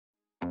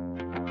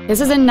This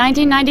is a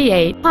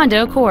 1998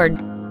 Honda Accord.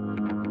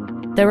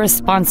 The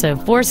responsive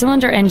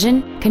 4-cylinder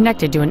engine,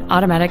 connected to an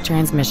automatic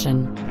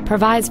transmission,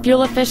 provides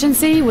fuel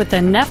efficiency with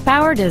enough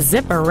power to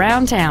zip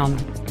around town.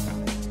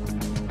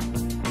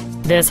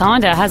 This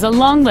Honda has a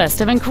long list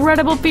of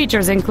incredible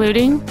features,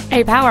 including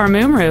a power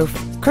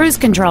moonroof, cruise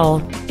control,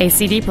 a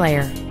CD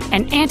player,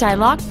 an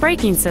anti-lock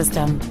braking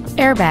system,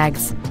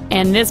 airbags,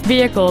 and this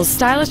vehicle's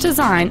stylish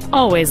design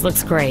always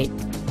looks great.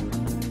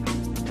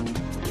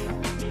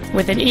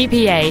 With an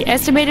EPA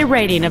estimated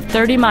rating of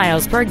 30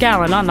 miles per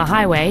gallon on the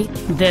highway,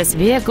 this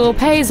vehicle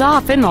pays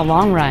off in the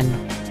long run.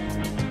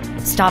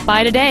 Stop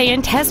by today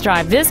and test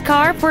drive this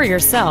car for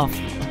yourself.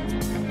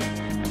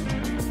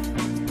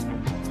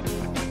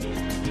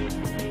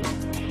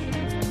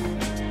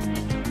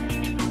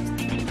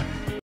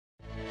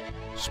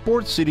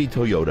 Sportt City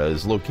Toyota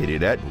is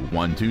located at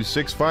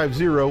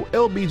 12650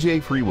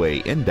 LBJ Freeway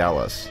in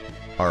Dallas.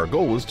 Our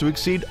goal is to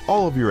exceed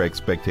all of your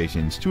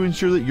expectations to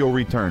ensure that you'll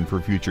return for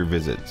future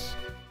visits.